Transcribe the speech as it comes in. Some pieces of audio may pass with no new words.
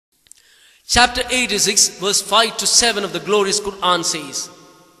Chapter 86, verse 5 to 7 of the glorious Quran says,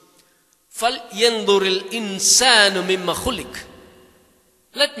 فَلْيَنْظُرِ الْإِنسَانُ مِمَّا خُلِقَ.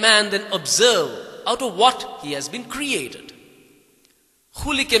 Let man then observe out of what he has been created.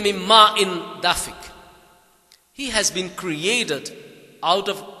 خُلِقَ مِن مَّاءٍ دَافِقٍ. He has been created out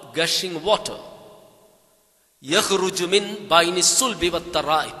of gushing water. يَخْرُجُ مِن بَيْنِ الصُّلْبِ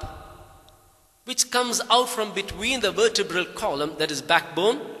وَالتَّرَائِبِ, which comes out from between the vertebral column, that is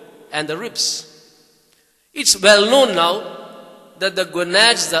backbone, and the ribs. It's well known now that the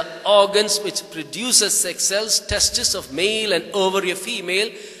gonads, the organs which produces sex cells, testis of male and ovary of female,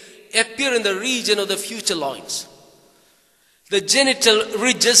 appear in the region of the future loins. The genital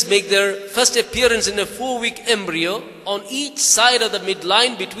ridges make their first appearance in a 4-week embryo on each side of the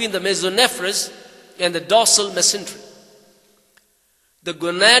midline between the mesonephros and the dorsal mesentery. The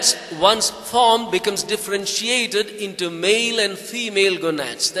gonads, once formed, becomes differentiated into male and female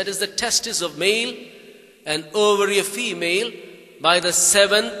gonads, that is the testis of male and ovary of female, by the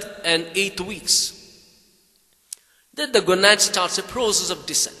 7th and 8th weeks. Then the gonad starts a process of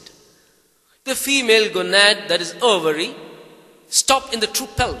descent. The female gonad, that is ovary, stop in the true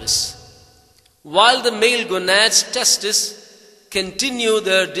pelvis, while the male gonads, testis, continue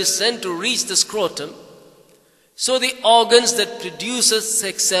their descent to reach the scrotum. So the organs that produces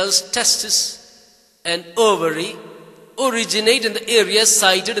sex cells, testis and ovary, originate in the areas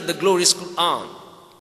cited in the glorious Quran.